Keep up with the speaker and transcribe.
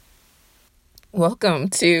Welcome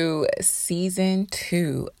to season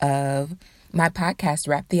 2 of my podcast,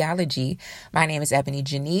 Rap Theology. My name is Ebony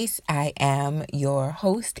Janice. I am your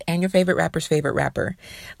host and your favorite rapper's favorite rapper.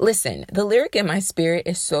 Listen, the lyric in my spirit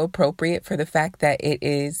is so appropriate for the fact that it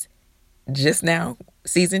is just now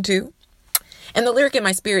season 2. And the lyric in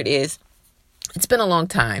my spirit is, it's been a long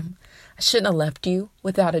time. I shouldn't have left you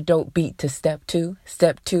without a dope beat to step 2,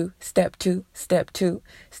 step 2, step 2, step 2,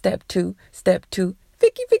 step 2, step 2.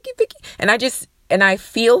 Vicky. And I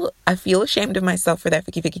feel ashamed of myself for that,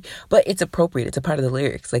 Vicky. But it's appropriate. It's a part of the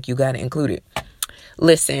lyrics. Like, you got to include it.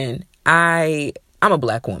 Listen, I'm a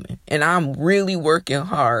black woman, and I'm really working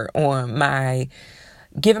hard on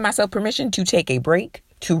giving myself permission to take a break,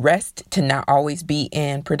 to rest, to not always be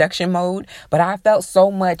in production mode. But I felt so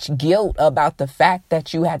much guilt about the fact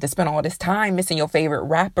that you had to spend all this time missing your favorite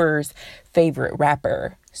rapper's favorite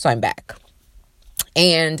rapper. So I'm back.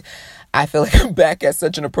 And I feel like I'm back at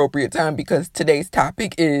such an appropriate time because today's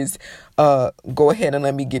topic is, go ahead and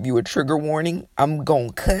let me give you a trigger warning. I'm going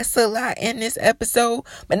to cuss a lot in this episode,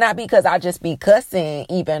 but not because I just be cussing,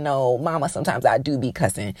 even though mama, sometimes I do be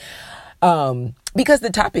cussing. Because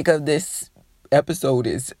the topic of this episode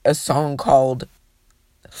is a song called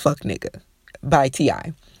Fuck Nigga by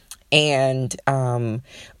T.I. And,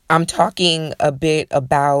 I'm talking a bit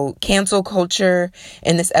about cancel culture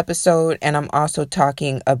in this episode, and I'm also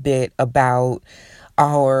talking a bit about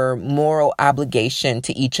our moral obligation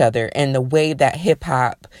to each other and the way that hip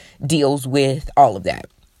hop deals with all of that.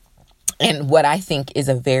 And what I think is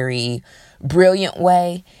a very brilliant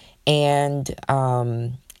way, and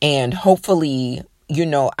hopefully,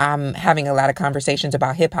 I'm having a lot of conversations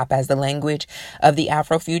about hip hop as the language of the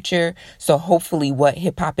Afrofuture. So hopefully what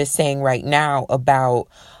hip hop is saying right now about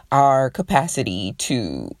our capacity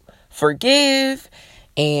to forgive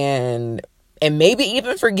and maybe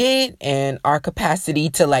even forget, and our capacity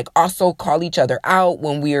to also call each other out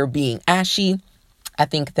when we are being ashy. I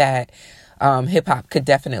think that hip hop could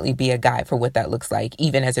definitely be a guide for what that looks like,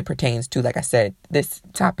 even as it pertains to, like I said, this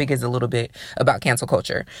topic is a little bit about cancel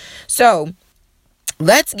culture. So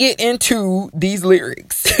let's get into these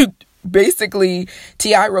lyrics. Basically,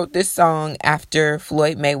 T.I. wrote this song after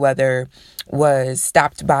Floyd Mayweather was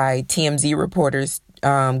stopped by TMZ reporters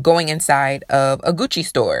going inside of a Gucci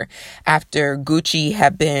store after Gucci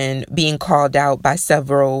had been being called out by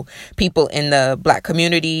several people in the black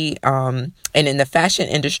community and in the fashion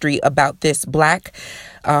industry about this black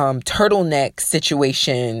turtleneck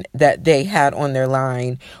situation that they had on their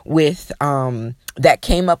line with that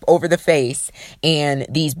came up over the face and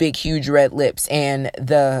these big huge red lips. And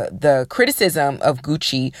the criticism of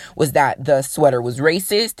Gucci was that the sweater was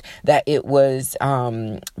racist, that it was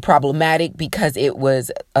problematic because it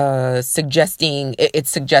was it's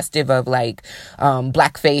suggestive of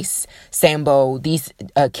blackface, Sambo, these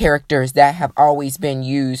characters that have always been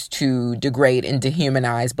used to degrade and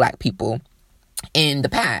dehumanize black people in the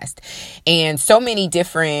past. And so many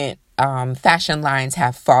different fashion lines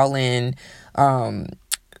have fallen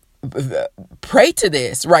prey to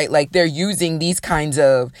this, right? Like, they're using these kinds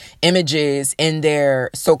of images in their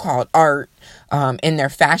so-called art, in their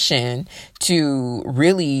fashion, to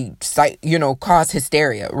really cause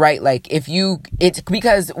hysteria, right? Like, it's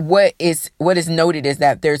because what is noted is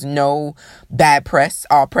that there's no bad press.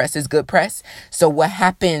 All press is good press. So what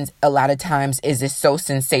happens a lot of times is it's so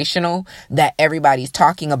sensational that everybody's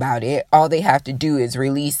talking about it. All they have to do is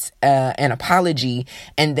release an apology,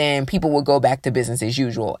 and then people will go back to business as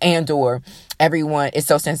usual. Or everyone is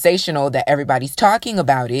so sensational that everybody's talking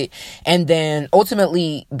about it. And then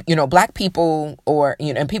ultimately, black people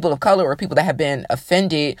and people of color, or people that have been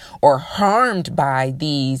offended or harmed by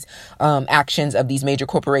these actions of these major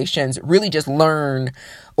corporations, really just learn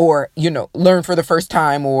for the first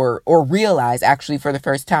time or realize actually for the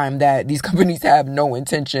first time that these companies have no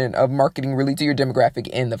intention of marketing really to your demographic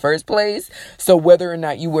in the first place. So whether or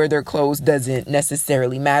not you wear their clothes doesn't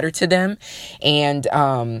necessarily matter to them. And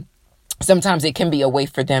sometimes it can be a way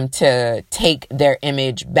for them to take their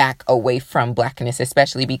image back away from blackness,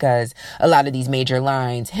 especially because a lot of these major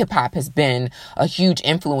lines, hip hop has been a huge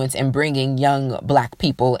influence in bringing young black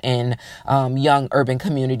people in young urban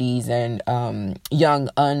communities and young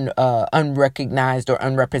unrecognized or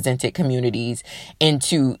unrepresented communities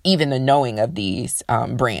into even the knowing of these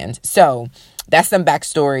brands. So that's some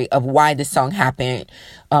backstory of why this song happened.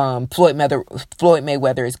 Floyd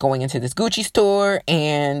Mayweather is going into this Gucci store,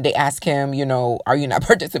 and they ask him, are you not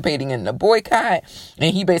participating in the boycott?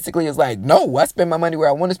 And he basically is like, no, I spend my money where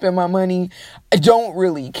I want to spend my money. I don't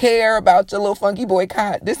really care about your little funky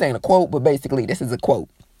boycott. This ain't a quote, but basically this is a quote.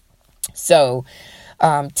 So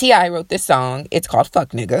T.I. wrote this song. It's called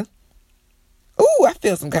Fuck Nigga. Ooh, I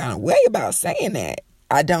feel some kind of way about saying that.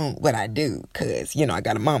 I don't, but I do, because, I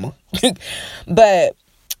got a mama. But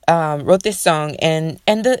wrote this song, and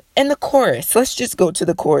the chorus, let's just go to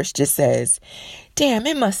the chorus, just says, damn,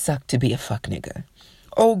 it must suck to be a fuck nigga.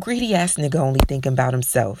 Old greedy ass nigga only thinking about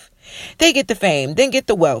himself. They get the fame, then get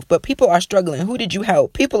the wealth, but people are struggling. Who did you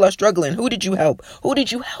help? People are struggling. Who did you help? Who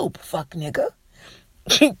did you help, fuck nigga?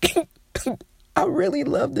 I really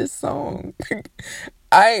love this song.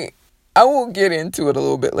 I will get into it a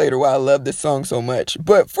little bit later why I love this song so much.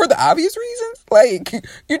 But for the obvious reasons, like,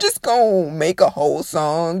 you're just gonna make a whole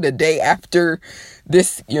song the day after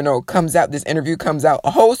this, comes out, this interview comes out,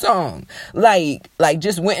 a whole song. Like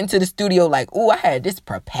just went into the studio like, ooh, I had this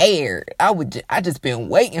prepared. I just been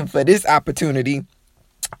waiting for this opportunity.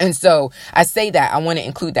 And so I say that, I want to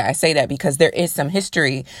include that. I say that because there is some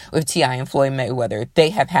history with T.I. and Floyd Mayweather. They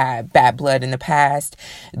have had bad blood in the past.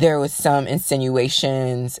 There was some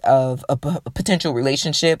insinuations of a potential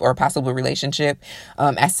relationship or a possible relationship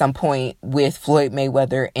at some point with Floyd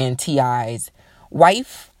Mayweather and T.I.'s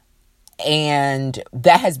wife. And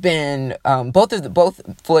that has been both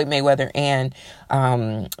Floyd Mayweather and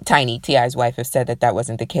Tiny, T.I.'s wife, have said that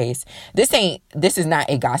wasn't the case. This is not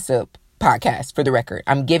a gossip podcast, for the record.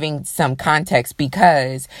 I'm giving some context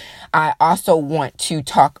because I also want to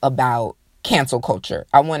talk about cancel culture.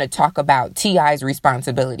 I want to talk about T.I.'s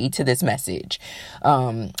responsibility to this message.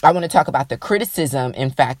 I want to talk about the criticism,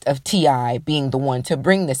 in fact, of T.I. being the one to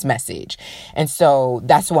bring this message. And so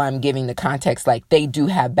that's why I'm giving the context, like, they do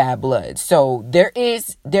have bad blood. So there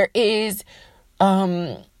is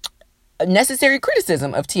necessary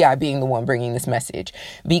criticism of T.I. being the one bringing this message,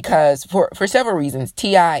 because for several reasons.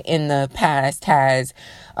 T.I. in the past has,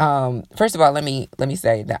 first of all, let me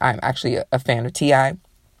say that I'm actually a fan of T.I.,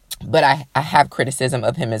 but I have criticism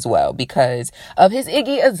of him as well because of his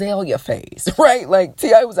Iggy Azalea phase, right? Like,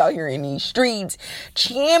 T.I. was out here in these streets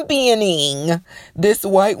championing this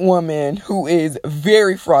white woman who is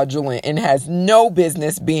very fraudulent and has no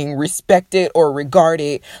business being respected or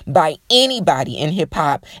regarded by anybody in hip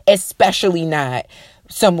hop, especially not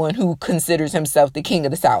someone who considers himself the king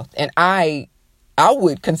of the South. And I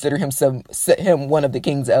would consider him one of the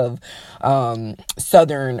kings of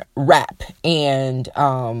Southern rap and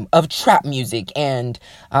of trap music. And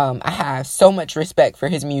I have so much respect for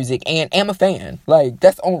his music and am a fan. Like,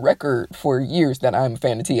 that's on record for years that I'm a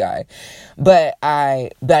fan of T.I. But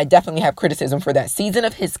I definitely have criticism for that season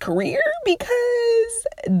of his career because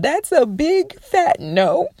that's a big fat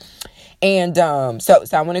no. And so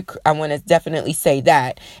I want to definitely say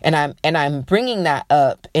that, and I'm bringing that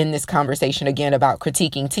up in this conversation again about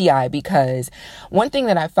critiquing T.I. because one thing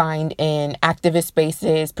that I find in activist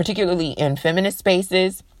spaces, particularly in feminist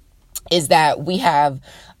spaces, is that we have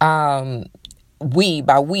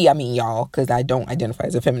by we I mean y'all, because I don't identify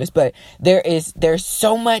as a feminist, but there's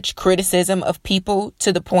so much criticism of people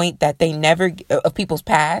to the point that they never, of people's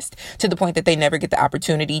past, to the point that they never get the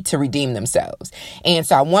opportunity to redeem themselves. And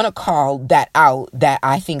so I want to call that out, that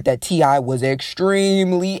I think that T.I. was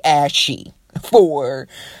extremely ashy for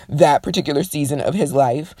that particular season of his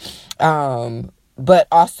life. But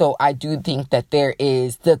also, I do think that there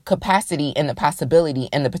is the capacity and the possibility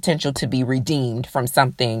and the potential to be redeemed from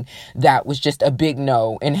something that was just a big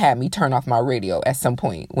no and had me turn off my radio at some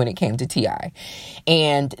point when it came to T.I.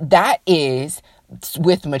 And that is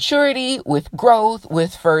with maturity, with growth,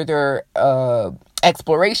 with further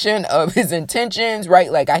exploration of his intentions,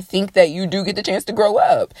 right? Like, I think that you do get the chance to grow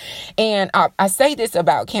up. And I say this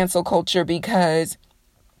about cancel culture because,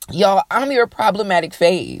 y'all, I'm your problematic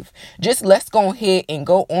fave. Just let's go ahead and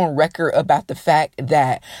go on record about the fact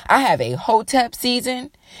that I have a Hotep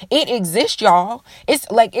season. It exists, y'all.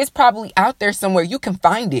 It's probably out there somewhere. You can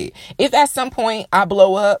find it. If at some point I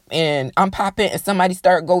blow up and I'm popping and somebody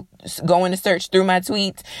start going to search through my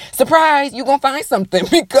tweets, surprise, you gonna find something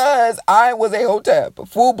because I was a Hotep,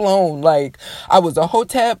 full blown. Like, I was a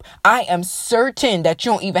Hotep. I am certain that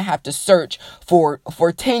you don't even have to search for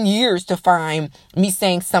 10 years to find me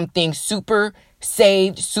saying something super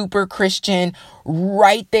saved, super Christian,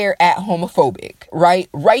 right there at homophobic, right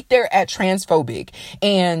there at transphobic.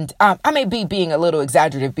 And I may be being a little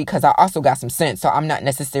exaggerative because I also got some sense, so I'm not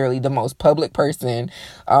necessarily the most public person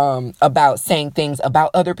about saying things about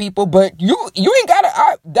other people, but you ain't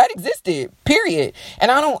gotta, that existed, period. And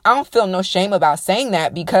I don't feel no shame about saying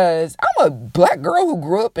that because I'm a black girl who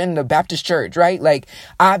grew up in the Baptist church, right? Like,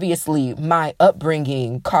 obviously my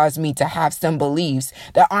upbringing caused me to have some beliefs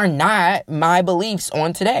that are not my beliefs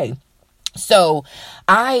on today. So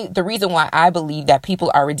the reason why I believe that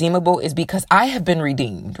people are redeemable is because I have been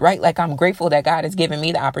redeemed, right? Like, I'm grateful that God has given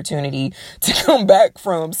me the opportunity to come back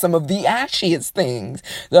from some of the ashiest things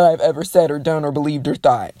that I've ever said or done or believed or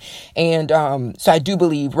thought. And, so I do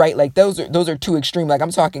believe, right? Like, those are two extreme. Like,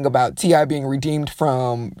 I'm talking about T.I. being redeemed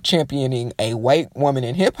from championing a white woman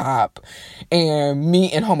in hip hop and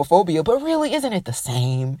me in homophobia. But really, isn't it the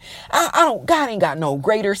same? God ain't got no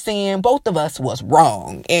greater sin. Both of us was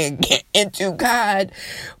wrong. And to God,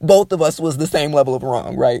 both of us was the same level of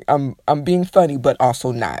wrong, right? I'm being funny, but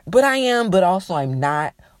also not. But I am, but also I'm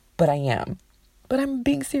not. But I am. But I'm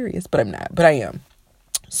being serious, but I'm not. But I am.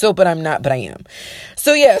 So, but I'm not, but I am.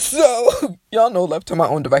 So, yeah, so y'all know, left to my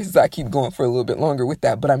own devices, I keep going for a little bit longer with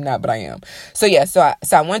that, but I'm not, but I am. So, yeah, so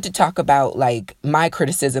I wanted to talk about, like, my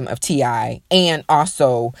criticism of T.I. and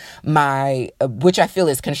also my, which I feel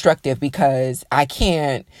is constructive, because I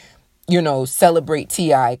can't, celebrate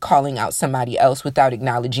T.I. calling out somebody else without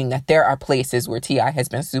acknowledging that there are places where T.I. has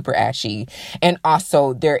been super ashy. And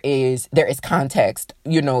also there is context,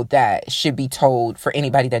 that should be told for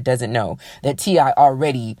anybody that doesn't know that T.I.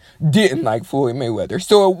 already didn't like Floyd Mayweather.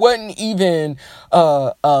 So it wasn't even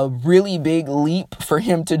a really big leap for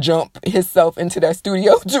him to jump himself into that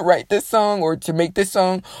studio to write this song or to make this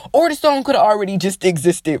song, or the song could have already just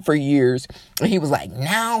existed for years. And he was like,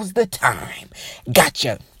 now's the time.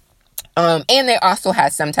 Gotcha. And they also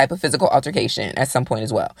had some type of physical altercation at some point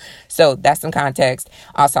as well. So that's some context.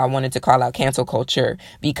 Also, I wanted to call out cancel culture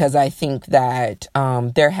because I think that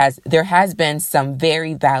there has been some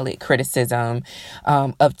very valid criticism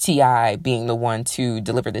of T.I. being the one to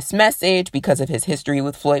deliver this message because of his history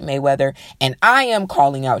with Floyd Mayweather. And I am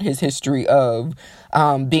calling out his history of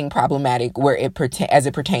being problematic where as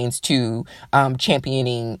it pertains to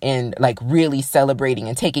championing and like really celebrating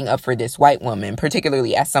and taking up for this white woman.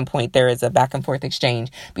 Particularly at some point there is a back and forth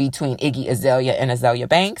exchange between Iggy Azalea and Azealia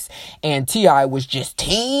Banks, and T.I. was just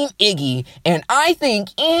team Iggy. And I think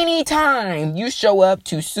anytime you show up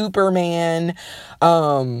to Superman, I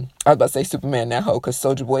was about to say Superman that hoe because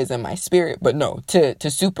Soulja Boy is in my spirit, but no, to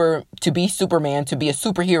be Superman, to be a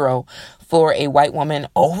superhero for a white woman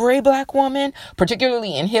over a black woman,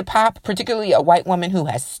 particularly in hip hop, particularly a white woman who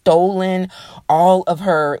has stolen all of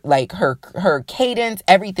her, like her cadence,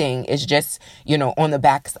 everything is just, on the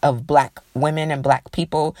backs of black women and black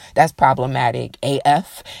people. That's problematic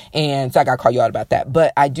AF. And so I got to call you out about that.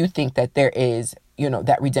 But I do think that there is,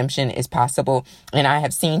 that redemption is possible. And I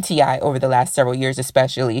have seen T.I. over the last several years,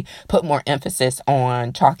 especially put more emphasis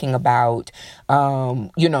on talking about,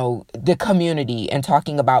 the community and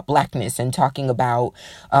talking about blackness and talking about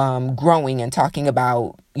growing and talking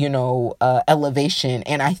about, elevation.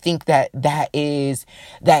 And I think that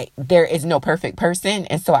there is no perfect person.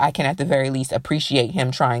 And so I can at the very least appreciate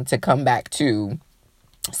him trying to come back to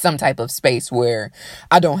some type of space where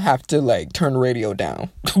I don't have to like turn the radio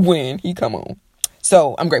down when he come on.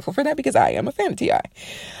 So I'm grateful for that because I am a fan of T.I.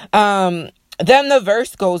 Then the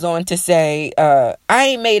verse goes on to say, I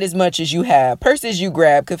ain't made as much as you have. Purses you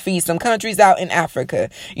grab could feed some countries out in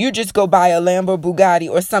Africa. You just go buy a Lambo, Bugatti,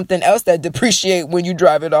 or something else that depreciate when you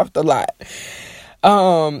drive it off the lot.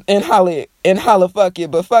 And holla, fuck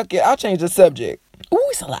it. But fuck it, I'll change the subject. Ooh,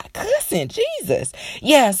 it's a lot of cussing. Jesus.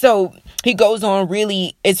 Yeah, so he goes on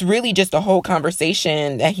it's really just a whole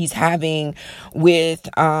conversation that he's having with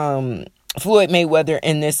Floyd Mayweather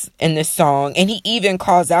in this song. And he even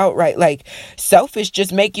calls out, right, like, selfish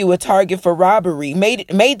just make you a target for robbery. Made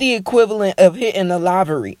the equivalent of hitting the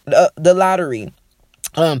lottery.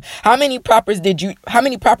 How many properties did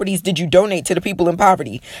you donate to the people in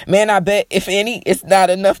poverty? Man, I bet if any, it's not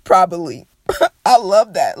enough probably. I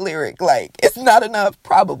love that lyric. Like, it's not enough,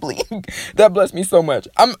 probably. That blessed me so much.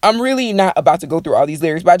 I'm really not about to go through all these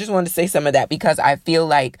lyrics, but I just wanted to say some of that because I feel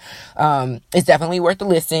like it's definitely worth a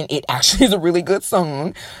listen. It actually is a really good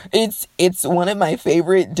song. It's one of my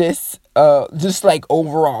favorite just like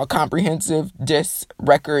overall comprehensive diss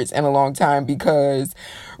records in a long time, because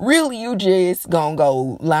really you just gonna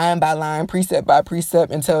go line by line, precept by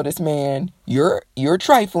precept and tell this man you're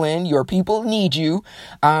trifling, your people need you.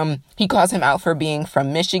 He calls him out for being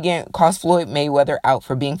from Michigan, calls Floyd Mayweather out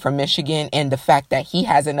for being from Michigan, and the fact that he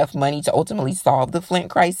has enough money to ultimately solve the Flint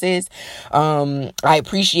crisis. I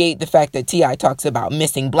appreciate the fact that T.I. talks about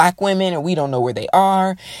missing black women and we don't know where they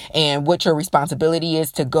are, and what your responsibility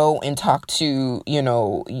is to go and talk to,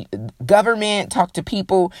 government, talk to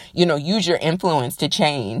people, use your influence to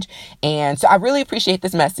change. And so I really appreciate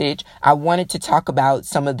this message. I wanted to talk about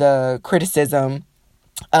some of the criticism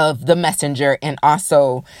of the messenger, and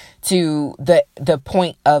also to the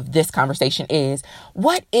point of this conversation is,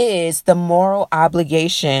 what is the moral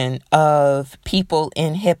obligation of people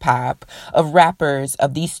in hip hop, of rappers,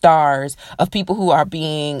 of these stars, of people who are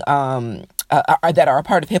being that are a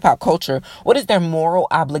part of hip hop culture? What is their moral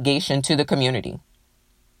obligation to the community?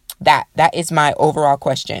 That is my overall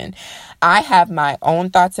question. I have my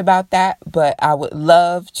own thoughts about that, but I would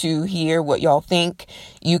love to hear what y'all think.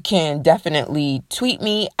 You can definitely tweet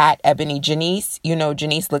me at Ebony Janice. You know,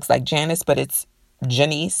 Janice looks like Janice, but it's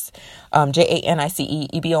Janice, Janice,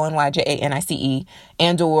 Ebony Janice,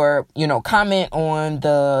 and or, comment on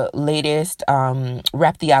the latest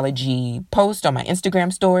Rap Theology post on my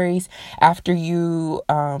Instagram stories after you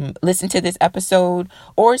listen to this episode,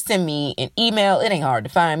 or send me an email. It ain't hard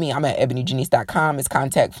to find me. I'm at ebonyjanice.com. It's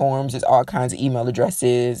contact forms. It's all kinds of email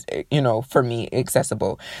addresses, for me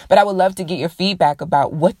accessible. But I would love to get your feedback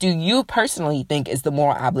about, what do you personally think is the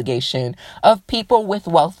moral obligation of people with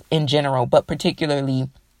wealth in general, but particularly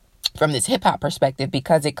from this hip hop perspective,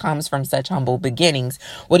 because it comes from such humble beginnings.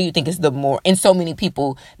 What do you think is the more, and so many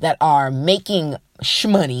people that are making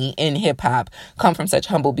shmoney in hip hop come from such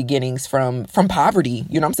humble beginnings, from poverty,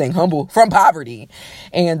 I'm saying humble, from poverty.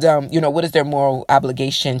 And, what is their moral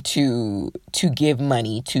obligation to give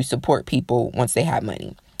money, to support people once they have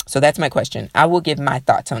money? So that's my question. I will give my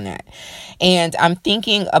thoughts on that. And I'm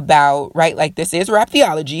thinking about, right, like, this is Rap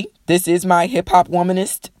Theology. This is my hip hop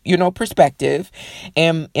womanist, perspective,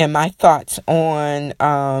 and my thoughts on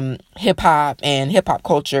hip hop and hip hop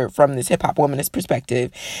culture from this hip hop womanist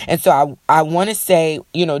perspective. And so I want to say,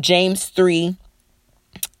 James 3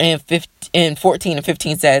 and 14 and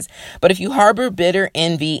 15 says, "But if you harbor bitter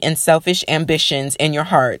envy and selfish ambitions in your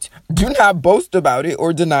heart, do not boast about it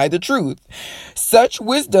or deny the truth. Such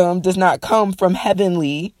wisdom does not come from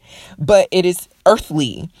heavenly, but it is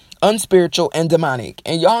earthly, unspiritual, and demonic."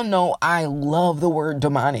 And y'all know I love the word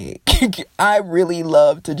demonic. I really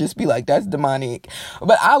love to just be like, that's demonic.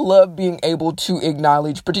 But I love being able to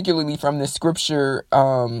acknowledge, particularly from this scripture,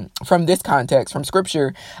 from this context, from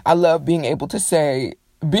scripture, I love being able to say,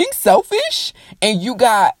 being selfish and you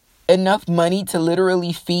got enough money to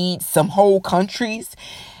literally feed some whole countries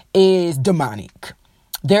is demonic.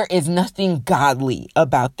 There is nothing godly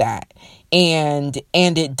about that. And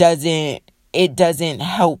it doesn't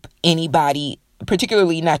help anybody,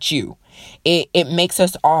 particularly not you. It makes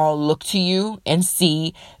us all look to you and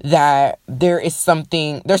see that there's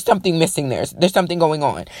something missing there. There's something going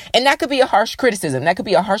on. And that could be a harsh criticism. That could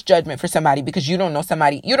be a harsh judgment for somebody, because you don't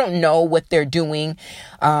know what they're doing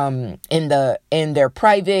in their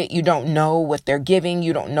private. You don't know what they're giving.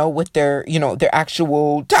 You don't know what their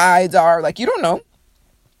actual tithes are. Like, you don't know.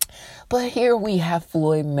 But here we have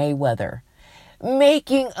Floyd Mayweather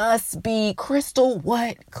making us be crystal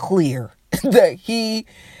clear that he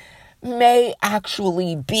may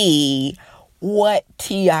actually be what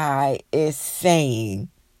T.I. is saying,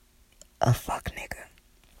 a fuck nigga.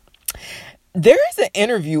 There is an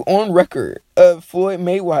interview on record of Floyd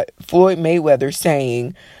Mayweather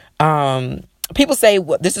saying, people say,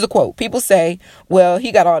 this is a quote, people say, well,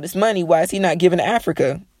 he got all this money, why is he not giving to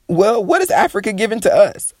Africa? Well, what has Africa given to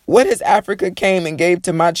us? What has Africa came and gave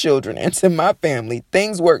to my children and to my family?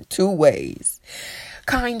 Things work two ways.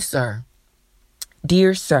 Kind sir,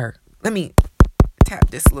 dear sir, let me tap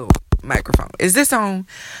this little microphone. Is this on?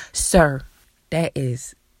 Sir, that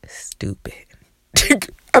is stupid.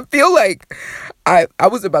 I feel like I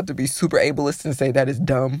was about to be super ableist and say that is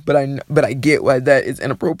dumb, but I get why that is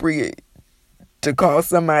inappropriate, to call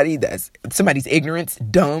somebody's ignorance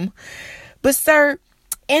dumb. But sir,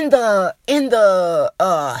 in the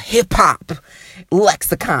hip hop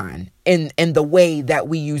lexicon, in the way that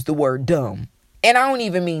we use the word dumb, and I don't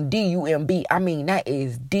even mean D-U-M-B. I mean, that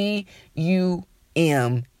is D-U-M-N.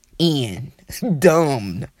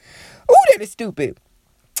 Dumb. Oh, that is stupid.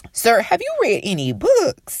 Sir, have you read any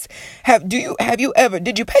books? Did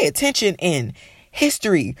you pay attention in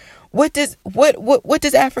history? What does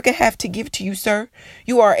Africa have to give to you, sir?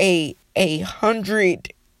 You are a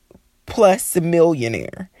 100+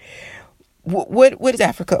 millionaire. What does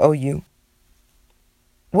Africa owe you?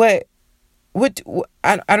 I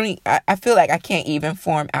feel like I can't even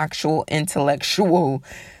form actual intellectual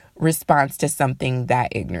response to something that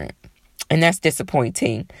ignorant. And that's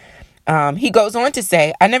disappointing. He goes on to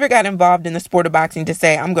say, I never got involved in the sport of boxing to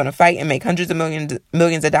say I'm going to fight and make hundreds of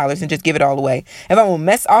millions of dollars and just give it all away. If I will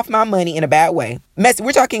mess off my money in a bad way,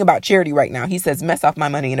 we're talking about charity right now. He says, mess off my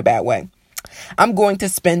money in a bad way, I'm going to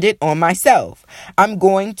spend it on myself. I'm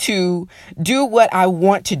going to do what I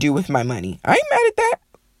want to do with my money. I ain't mad at that.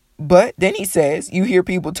 But then he says, you hear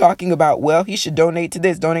people talking about, well, he should donate to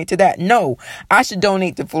this, donate to that. No, I should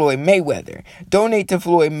donate to Floyd Mayweather. Donate to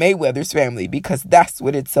Floyd Mayweather's family, because that's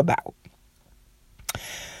what it's about.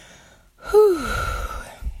 Whew.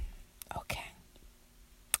 Okay.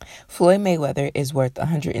 Floyd Mayweather is worth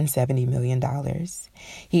 $170 million.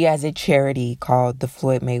 He has a charity called the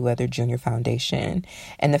Floyd Mayweather Jr. Foundation,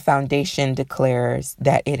 and the foundation declares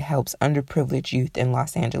that it helps underprivileged youth in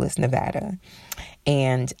Los Angeles, Nevada.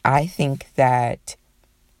 And I think that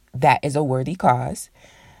is a worthy cause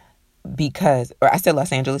because, or I said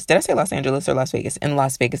Los Angeles. Did I say Los Angeles or Las Vegas? In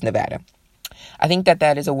Las Vegas, Nevada. I think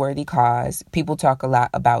that is a worthy cause. People talk a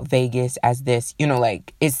lot about Vegas as this,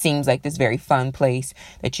 like it seems like this very fun place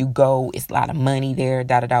that you go. It's a lot of money there,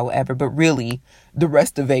 whatever. But really, the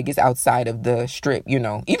rest of Vegas outside of the strip,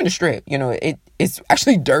 even the strip, it's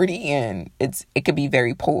actually dirty and it could be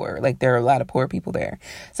very poor. Like there are a lot of poor people there.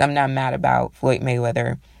 So I'm not mad about Floyd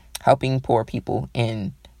Mayweather helping poor people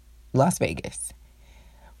in Las Vegas.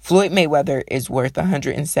 Floyd Mayweather is worth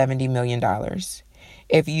 $170 million.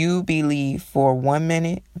 If you believe for 1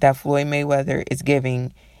 minute that Floyd Mayweather is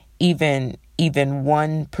giving even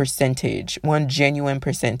 1%, one genuine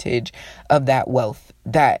percentage of that wealth,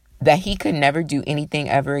 that he could never do anything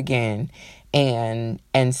ever again, and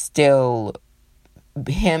still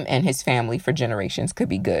him and his family for generations could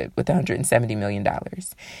be good with $170 million.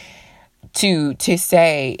 To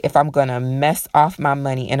say, if I'm going to mess off my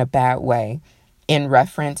money in a bad way in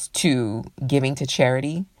reference to giving to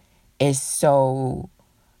charity is so...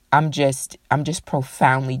 I'm just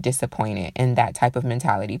profoundly disappointed in that type of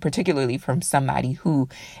mentality, particularly from somebody who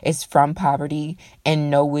is from poverty and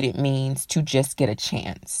know what it means to just get a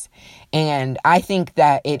chance. And I think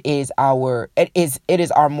that it is our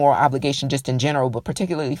moral obligation just in general, but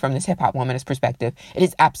particularly from this hip hop woman's perspective, it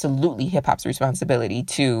is absolutely hip hop's responsibility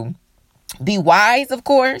to be wise, of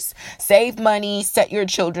course, save money, set your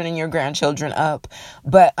children and your grandchildren up,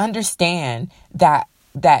 but understand that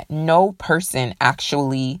no person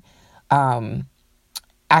actually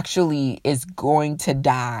is going to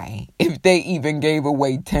die if they even gave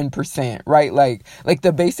away 10%, right? Like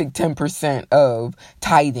the basic 10% of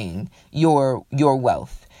tithing your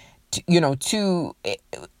wealth,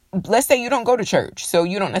 let's say you don't go to church, so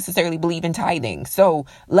you don't necessarily believe in tithing. So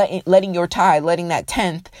letting your tithe, letting that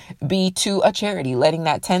 10th be to a charity, letting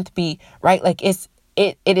that 10th be, right? Like it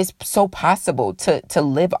is so possible to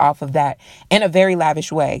live off of that in a very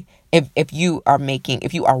lavish way if you are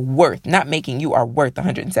worth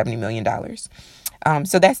 $170 million.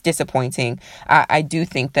 So that's disappointing. I do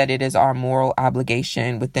think that it is our moral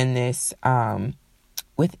obligation within this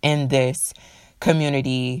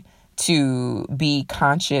community to be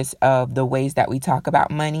conscious of the ways that we talk about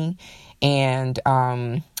money and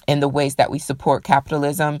the ways that we support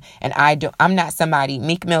capitalism. And I'm not somebody.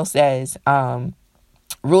 Meek Mill says,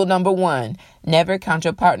 rule number 1, never count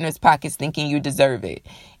your partner's pockets thinking you deserve it.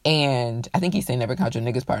 And I think he said never count your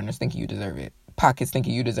niggas' partners thinking you deserve it. Pockets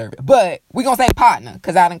thinking you deserve it. But we gonna say partner,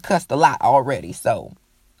 because I done cussed a lot already. So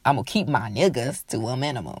I'm gonna keep my niggas to a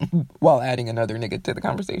minimum while adding another nigga to the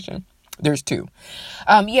conversation. There's 2.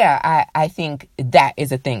 I think that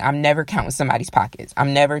is a thing. I'm never counting somebody's pockets.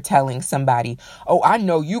 I'm never telling somebody, oh, I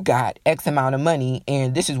know you got X amount of money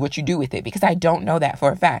and this is what you do with it, because I don't know that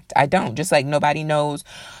for a fact. I don't. Just like nobody knows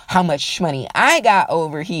how much money I got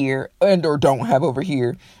over here or don't have over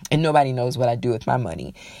here, and nobody knows what I do with my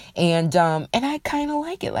money. And I kind of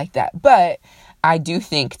like it like that. But I do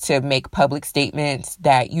think to make public statements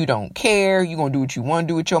that you don't care, you're going to do what you want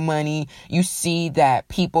to do with your money. You see that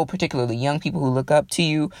people, particularly young people who look up to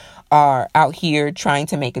you, are out here trying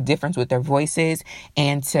to make a difference with their voices,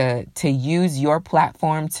 and to use your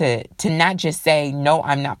platform to not just say, no,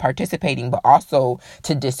 I'm not participating, but also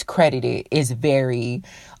to discredit it is very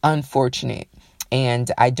unfortunate.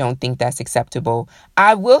 And I don't think that's acceptable.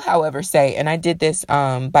 I will, however, say, and I did this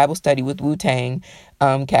Bible study with Wu-Tang,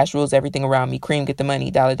 Cash Rules Everything Around Me, Cream Get the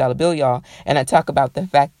Money, Dollar Bill, y'all. And I talk about the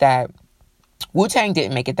fact that Wu-Tang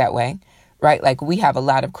didn't make it that way. Right? Like, we have a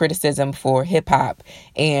lot of criticism for hip hop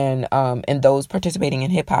and those participating in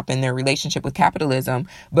hip hop and their relationship with capitalism.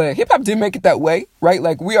 But hip hop didn't make it that way, right?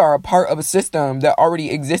 Like, we are a part of a system that already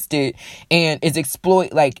existed and is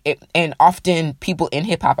and often people in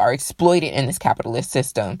hip hop are exploited in this capitalist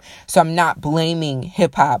system. So I'm not blaming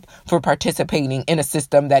hip hop for participating in a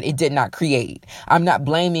system that it did not create. I'm not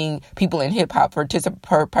blaming people in hip hop for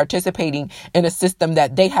participating in a system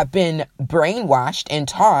that they have been brainwashed and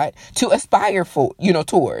taught to aspire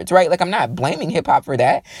towards, right? Like, I'm not blaming hip hop for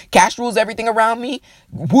that. Cash Rules Everything Around Me.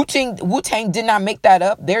 Wu-Tang did not make that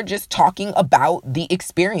up. They're just talking about the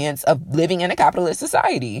experience of living in a capitalist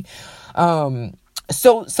society.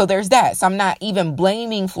 so there's that. So I'm not even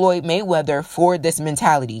blaming Floyd Mayweather for this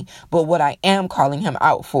mentality, but what I am calling him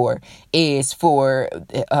out for is for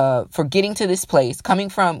getting to this place, coming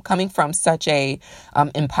from such a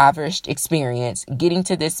impoverished experience, getting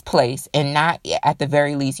to this place, and not at the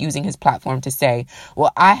very least using his platform to say,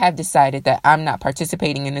 well, I have decided that I'm not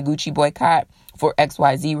participating in the Gucci boycott for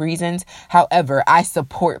XYZ reasons. However, I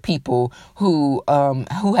support people who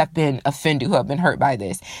have been offended, who have been hurt by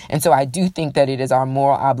this. And so I do think that it is our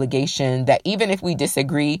moral obligation that even if we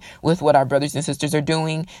disagree with what our brothers and sisters are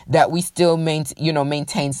doing, that we still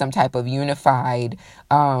maintain some type of unified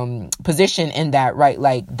position in that, right?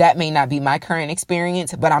 Like, that may not be my current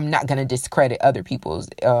experience, but I'm not going to discredit other people's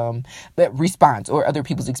response or other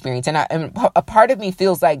people's experience. And a part of me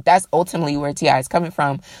feels like that's ultimately where T.I. is coming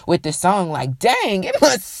from with this song. Like, dang, it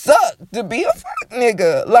must suck to be a fuck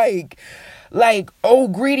nigga. Like, oh,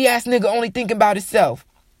 greedy ass nigga only thinking about himself.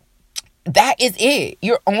 That is it.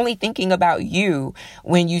 You're only thinking about you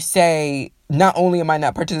when you say, not only am I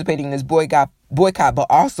not participating in this boycott, but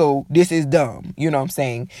also this is dumb. You know what I'm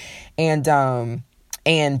saying? And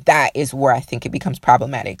that is where I think it becomes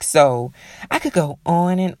problematic. So I could go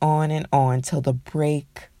on and on and on till the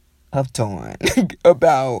break of dawn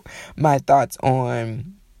about my thoughts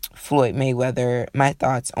on Floyd Mayweather, my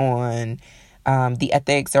thoughts on the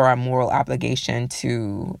ethics or our moral obligation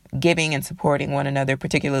to giving and supporting one another,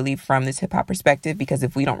 particularly from this hip hop perspective, because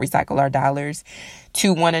if we don't recycle our dollars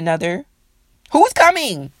to one another, who's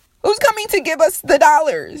coming? Who's coming to give us the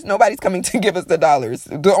dollars? Nobody's coming to give us the dollars.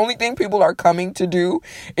 The only thing people are coming to do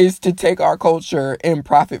is to take our culture and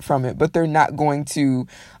profit from it, but they're not going to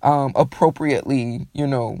appropriately,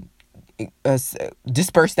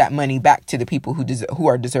 disperse that money back to the people who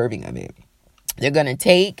are deserving of it. They're going to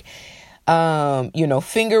take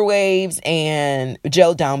finger waves and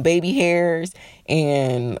gel down baby hairs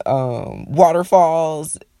and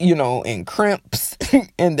waterfalls, and crimps,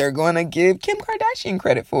 and they're going to give Kim Kardashian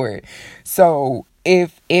credit for it. So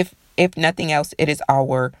if nothing else, it is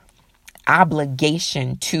our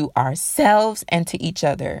obligation to ourselves and to each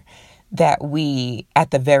other that we,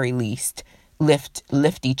 at the very least, lift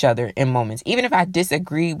each in in moments. Even if I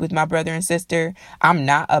disagree with my brother and sister, I'm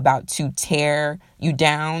not about to tear you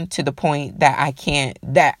down to the point that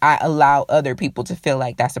I allow other people to feel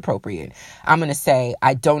like that's appropriate. I'm going to say,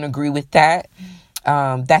 I don't agree with that.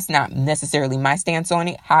 That's not necessarily my stance on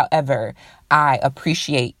it. However, I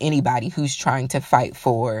appreciate anybody who's trying to fight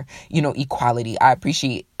for, equality. I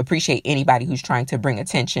appreciate anybody who's trying to bring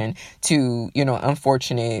attention to,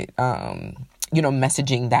 unfortunate,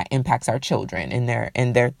 messaging that impacts our children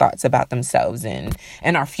and their thoughts about themselves and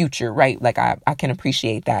our future, right? Like, I can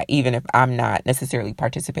appreciate that, even if I'm not necessarily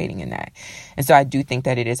participating in that. And so I do think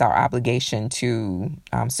that it is our obligation to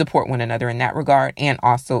support one another in that regard. And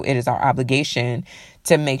also it is our obligation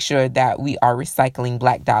to make sure that we are recycling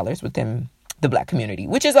Black dollars within the Black community,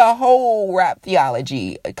 which is a whole rap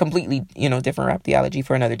theology, a completely, different rap theology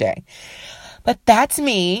for another day. But that's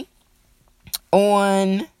me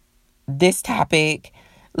on this topic.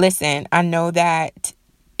 Listen, I know that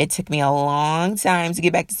it took me a long time to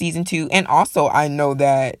get back to season 2. And also I know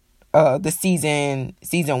that the season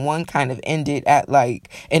 1 kind of ended at like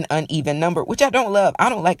an uneven number, which I don't love. I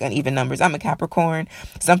don't like uneven numbers. I'm a Capricorn.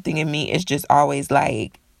 Something in me is just always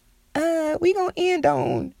like, we gonna end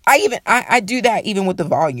on. I do that even with the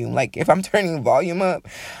volume. Like, if I'm turning the volume up,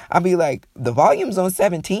 I'll be like, the volume's on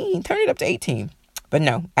 17, turn it up to 18. But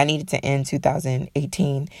no, I needed to end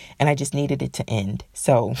 2018, and I just needed it to end.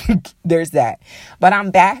 So there's that. But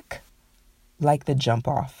I'm back like the jump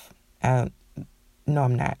off. No,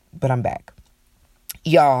 I'm not, but I'm back.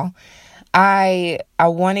 Y'all, I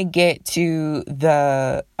want to get to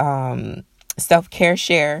the self-care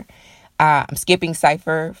share. I'm skipping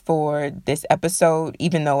Cypher for this episode,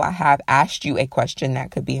 even though I have asked you a question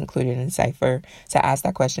that could be included in Cypher. To ask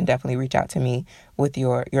that question, definitely reach out to me with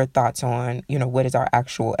your thoughts on, what is our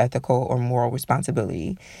actual ethical or moral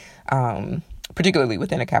responsibility, particularly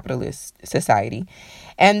within a capitalist society.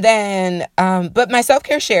 And then, but my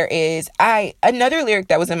self-care share is, another lyric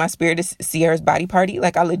that was in my spirit is Sierra's Body Party.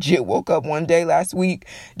 Like, I legit woke up one day last week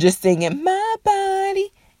just singing, my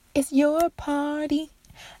body is your party.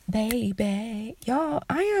 Baby, y'all,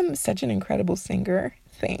 I am such an incredible singer.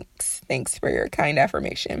 Thanks for your kind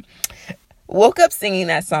affirmation. Woke up singing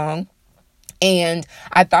that song, and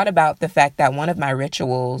I thought about the fact that one of my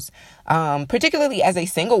rituals, particularly as a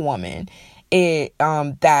single woman,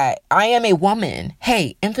 that I am a woman.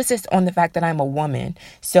 Hey, emphasis on the fact that I'm a woman.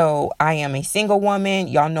 So I am a single woman.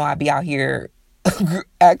 Y'all know I be out here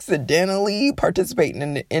accidentally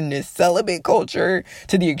participating in this celibate culture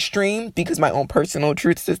to the extreme, because my own personal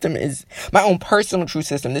truth system. This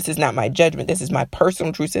is not my judgment. This is my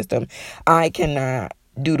personal truth system. I cannot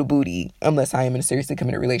do the booty unless I am in a seriously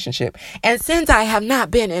committed relationship. And since I have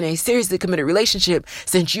not been in a seriously committed relationship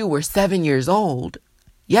since you were 7 years old,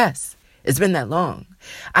 yes, it's been that long.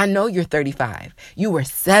 I know you're 35. You were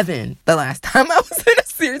 7 the last time I was in a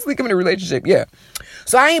seriously committed relationship. Yeah.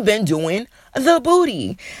 So I ain't been doing the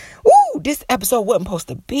booty. Ooh, this episode wasn't supposed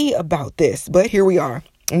to be about this, but here we are.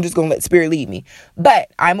 I'm just going to let spirit lead me.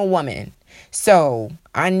 But I'm a woman. So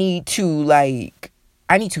I need to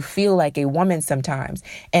feel like a woman sometimes.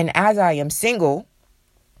 And as I am single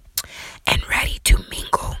and ready to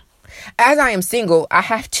mingle, I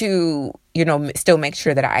have to, still make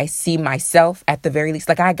sure that I see myself at the very least.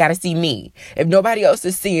 Like, I got to see me. If nobody else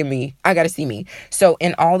is seeing me, I got to see me. So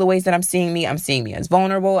in all the ways that I'm seeing me as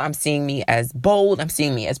vulnerable. I'm seeing me as bold. I'm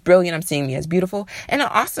seeing me as brilliant. I'm seeing me as beautiful. And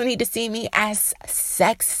I also need to see me as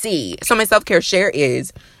sexy. So my self-care share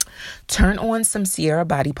is turn on some Sierra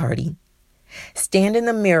Body Party. Stand in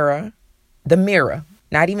the mirror,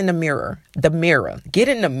 not even the mirror, get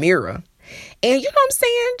in the mirror. And you know what I'm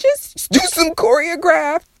saying? Just do some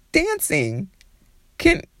choreographed dancing.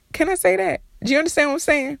 Can I say that? Do you understand what I'm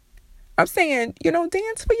saying? I'm saying,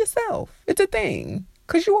 dance for yourself. It's a thing.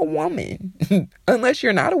 Because you're a woman. Unless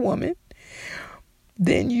you're not a woman,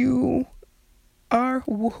 then you are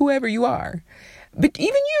whoever you are. But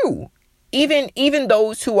even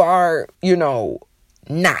those who are,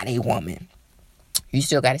 not a woman, you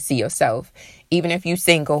still got to see yourself, even if you're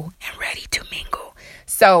single and ready to mingle.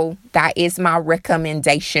 So that is my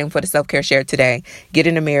recommendation for the self-care share today. Get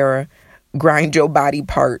in the mirror, grind your body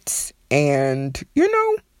parts, and,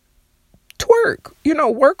 twerk.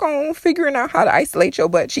 Work on figuring out how to isolate your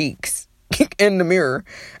butt cheeks in the mirror.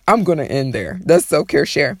 I'm going to end there. That's self-care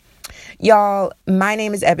share. Y'all, my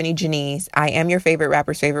name is Ebony Janice. I am your favorite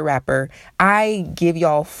rapper's favorite rapper. I give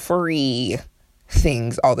y'all free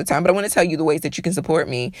things all the time, but I want to tell you the ways that you can support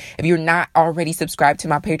me. If you're not already subscribed to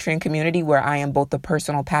my Patreon community, where I am both the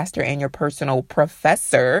personal pastor and your personal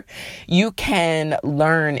professor, you can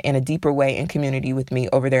learn in a deeper way in community with me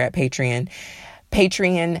over there at Patreon.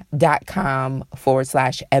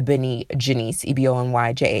 Patreon.com/Ebony Janice,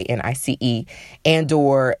 EbonyJanice,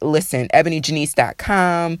 or listen,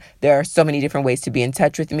 EbonyJanice.com. There are so many different ways to be in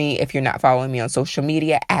touch with me. If you're not following me on social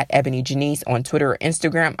media at Ebony Janice on Twitter or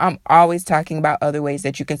Instagram, I'm always talking about other ways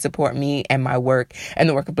that you can support me and my work and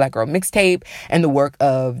the work of Black Girl Mixtape and the work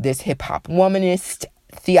of this hip hop womanist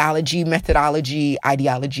theology, methodology,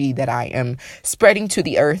 ideology that I am spreading to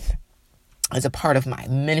the earth as a part of my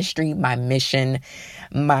ministry, my mission,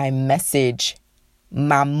 my message,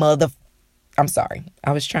 I'm sorry.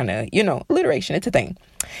 I was trying to, alliteration. It's a thing.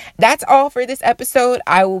 That's all for this episode.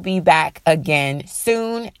 I will be back again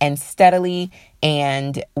soon and steadily,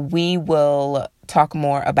 and we will talk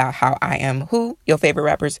more about how I am your favorite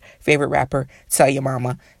rapper's favorite rapper. Tell your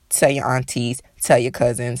mama, tell your aunties, tell your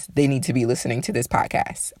cousins. They need to be listening to this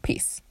podcast. Peace.